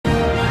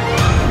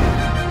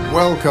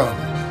Welcome.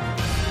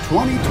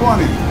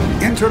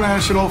 2020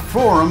 International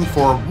Forum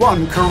for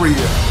One Korea.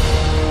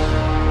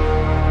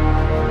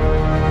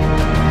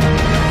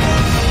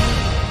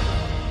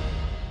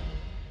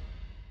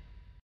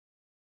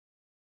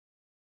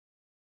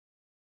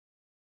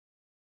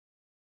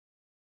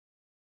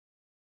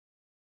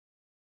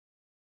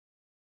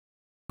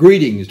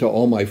 Greetings to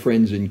all my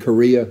friends in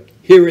Korea,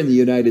 here in the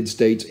United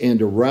States,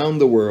 and around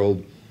the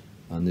world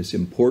on this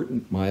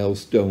important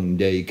milestone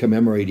day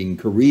commemorating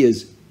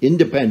Korea's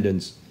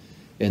independence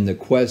and the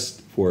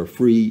quest for a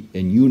free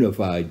and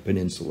unified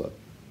peninsula.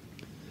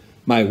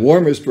 My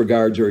warmest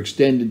regards are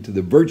extended to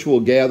the virtual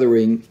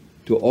gathering,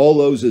 to all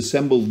those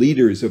assembled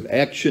leaders of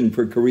Action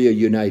for Korea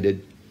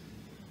United,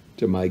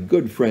 to my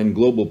good friend,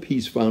 Global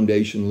Peace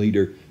Foundation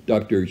leader,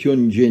 Dr.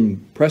 Hyun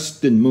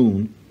Jin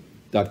Moon,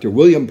 Dr.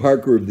 William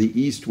Parker of the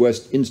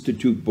East-West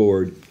Institute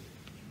Board,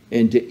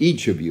 and to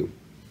each of you.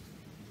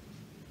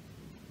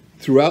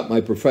 Throughout my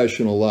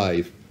professional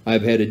life,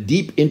 I've had a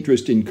deep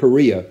interest in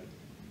Korea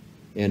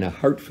and a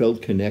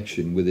heartfelt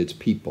connection with its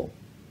people.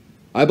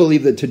 I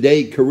believe that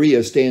today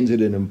Korea stands at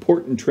an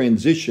important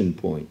transition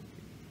point.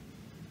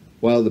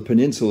 While the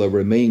peninsula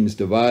remains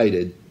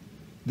divided,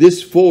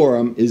 this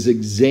forum is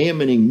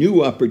examining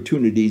new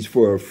opportunities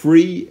for a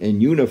free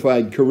and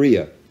unified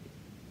Korea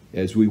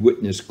as we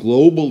witness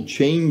global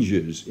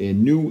changes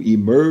and new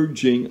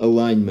emerging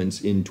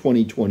alignments in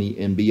 2020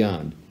 and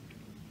beyond.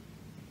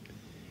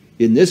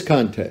 In this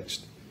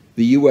context,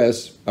 the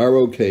U.S.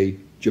 ROK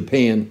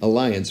Japan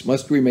alliance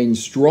must remain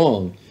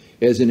strong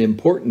as an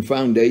important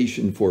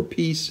foundation for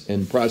peace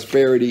and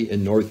prosperity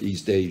in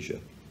Northeast Asia.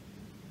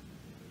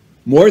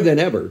 More than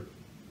ever,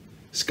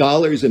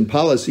 scholars and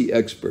policy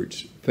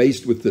experts,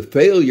 faced with the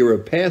failure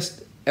of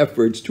past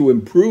efforts to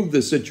improve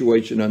the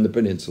situation on the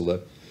peninsula,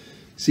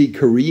 see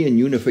Korean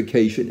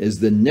unification as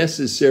the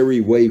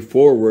necessary way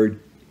forward,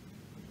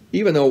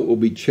 even though it will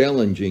be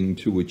challenging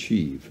to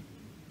achieve.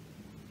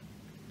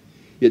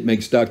 It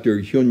makes Dr.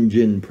 Hyun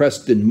Jin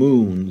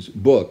Moon's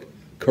book,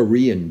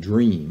 Korean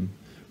Dream,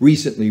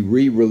 recently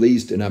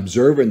re-released in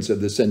observance of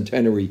the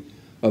centenary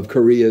of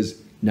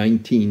Korea's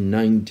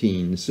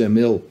 1919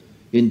 Semil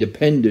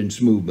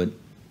independence movement,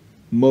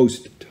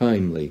 most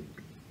timely.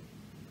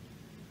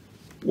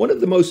 One of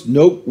the most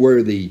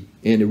noteworthy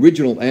and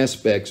original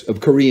aspects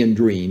of Korean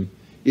Dream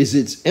is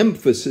its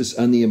emphasis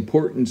on the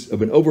importance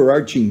of an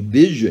overarching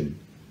vision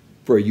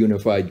for a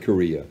unified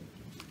Korea,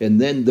 and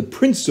then the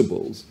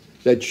principles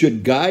that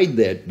should guide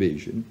that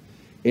vision,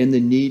 and the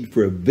need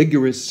for a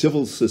vigorous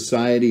civil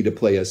society to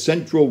play a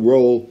central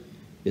role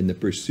in the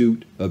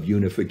pursuit of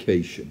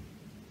unification.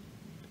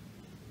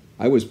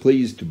 I was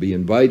pleased to be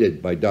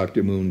invited by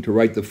Dr. Moon to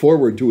write the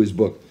foreword to his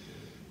book,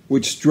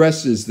 which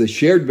stresses the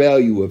shared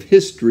value of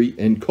history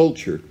and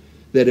culture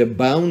that have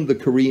bound the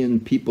Korean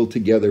people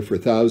together for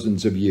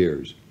thousands of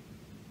years.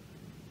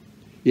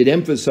 It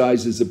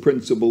emphasizes the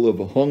principle of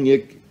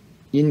Hongik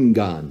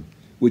Ingan,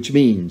 which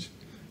means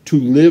to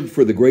live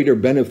for the greater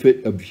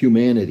benefit of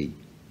humanity,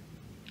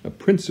 a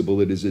principle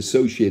that is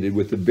associated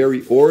with the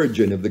very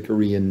origin of the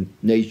Korean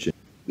nation.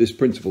 This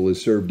principle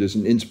has served as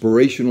an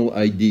inspirational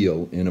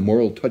ideal and a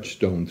moral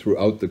touchstone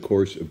throughout the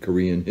course of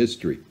Korean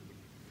history.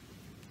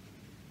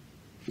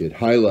 It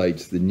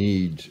highlights the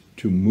need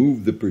to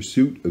move the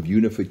pursuit of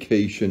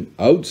unification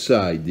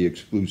outside the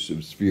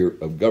exclusive sphere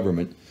of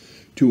government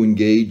to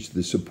engage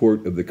the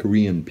support of the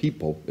Korean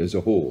people as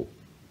a whole.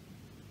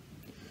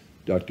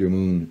 Dr.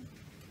 Moon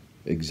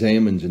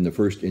examines in the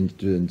first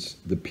instance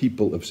the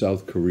people of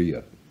South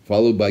Korea,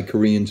 followed by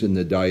Koreans in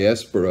the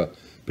diaspora,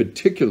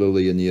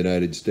 particularly in the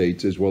United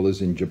States, as well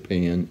as in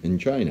Japan and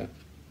China.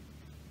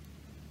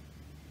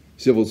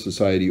 Civil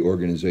society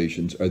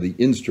organizations are the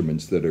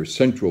instruments that are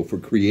central for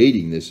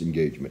creating this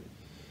engagement.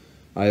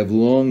 I have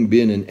long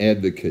been an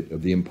advocate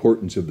of the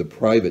importance of the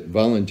private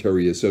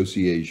voluntary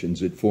associations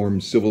that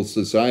form civil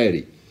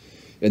society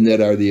and that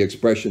are the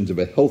expressions of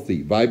a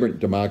healthy, vibrant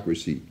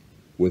democracy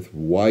with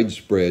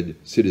widespread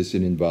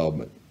citizen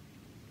involvement.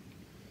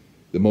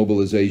 The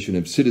mobilization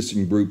of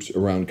citizen groups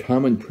around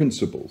common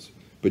principles,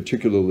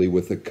 particularly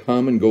with the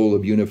common goal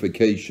of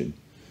unification,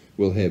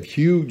 will have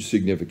huge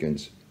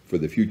significance for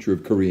the future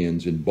of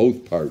Koreans in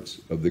both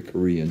parts of the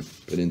Korean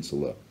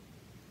peninsula.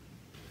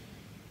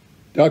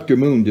 Dr.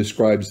 Moon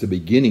describes the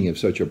beginning of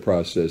such a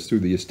process through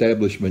the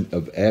establishment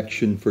of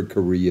Action for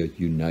Korea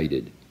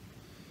United.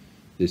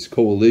 This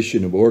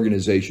coalition of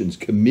organizations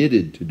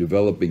committed to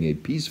developing a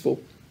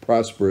peaceful,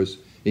 prosperous,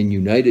 and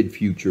united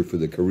future for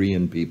the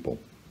Korean people.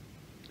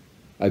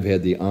 I've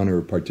had the honor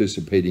of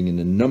participating in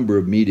a number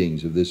of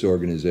meetings of this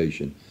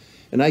organization,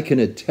 and I can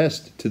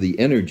attest to the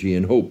energy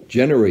and hope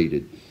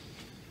generated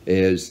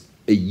as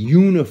a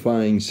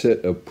unifying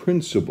set of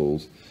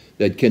principles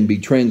that can be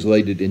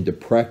translated into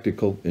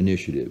practical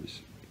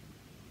initiatives.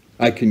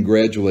 I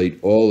congratulate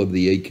all of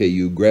the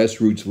AKU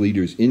grassroots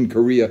leaders in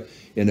Korea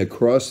and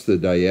across the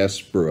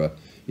diaspora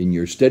in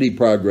your steady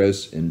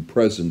progress and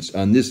presence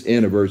on this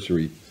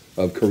anniversary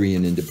of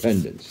Korean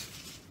independence.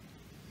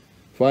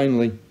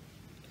 Finally,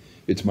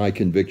 it's my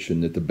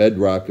conviction that the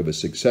bedrock of a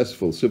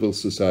successful civil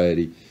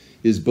society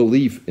is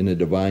belief in a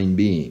divine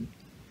being,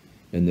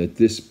 and that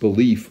this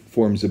belief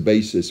forms a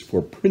basis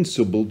for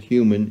principled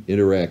human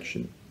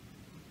interaction.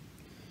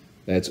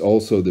 That's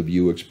also the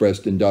view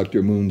expressed in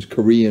Dr. Moon's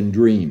Korean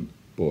Dream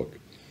book,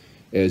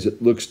 as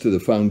it looks to the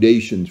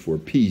foundations for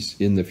peace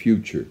in the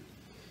future,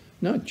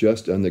 not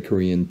just on the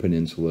Korean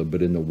Peninsula,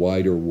 but in the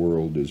wider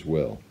world as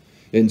well.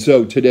 And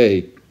so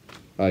today,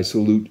 I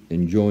salute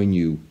and join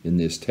you in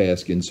this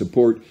task in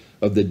support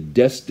of the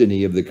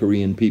destiny of the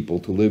Korean people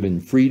to live in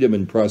freedom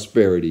and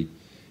prosperity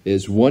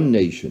as one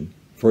nation,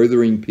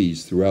 furthering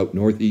peace throughout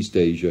Northeast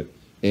Asia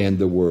and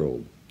the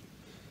world.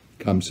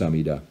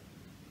 Kamsahamnida.